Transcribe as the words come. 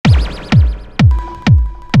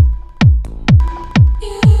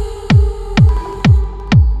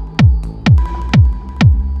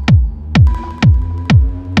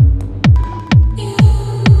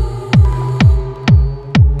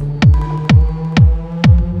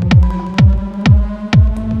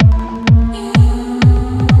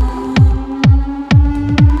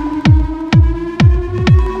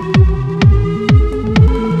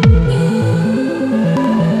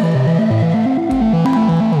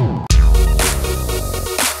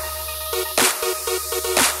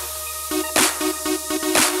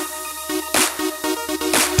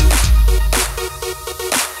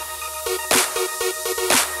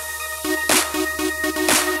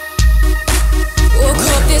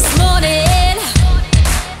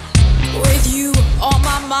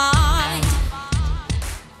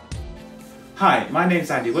Hi, my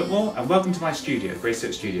name's Andy Whitmore and welcome to my studio,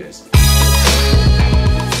 Greystoke Studios.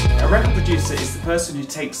 A record producer is the person who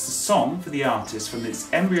takes the song for the artist from its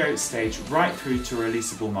embryo stage right through to a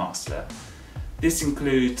releasable master. This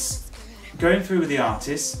includes going through with the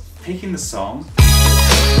artist, picking the song.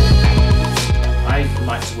 I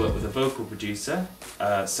like to work with a vocal producer,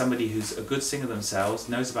 somebody who's a good singer themselves,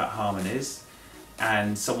 knows about harmonies,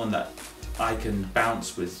 and someone that I can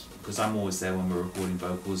bounce with, because I'm always there when we're recording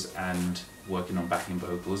vocals and working on backing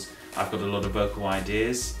vocals. I've got a lot of vocal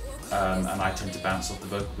ideas and I tend to bounce off the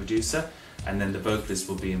vocal producer, and then the vocalist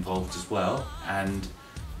will be involved as well, and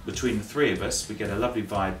between the three of us we get a lovely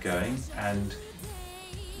vibe going and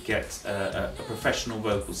get a professional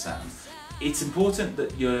vocal sound. It's important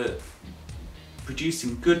that you're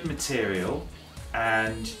producing good material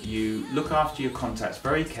and you look after your contacts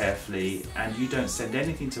very carefully, and you don't send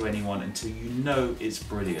anything to anyone until you know it's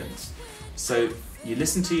brilliant. So you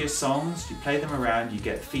listen to your songs, you play them around, you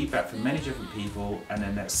get feedback from many different people, and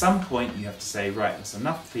then at some point you have to say, right, that's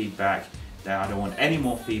enough feedback, now I don't want any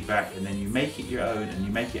more feedback, and then you make it your own and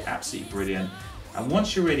you make it absolutely brilliant. And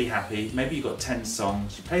once you're really happy, maybe you've got 10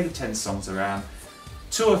 songs, you play the 10 songs around,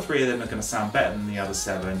 2 or 3 of them are going to sound better than the other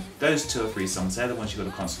 7. Those 2 or 3 songs, they're the ones you've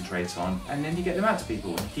got to concentrate on, and then you get them out to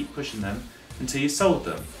people and you keep pushing them until you've sold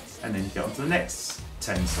them, and then you get on to the next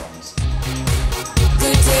 10 songs.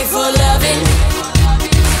 Good day for loving.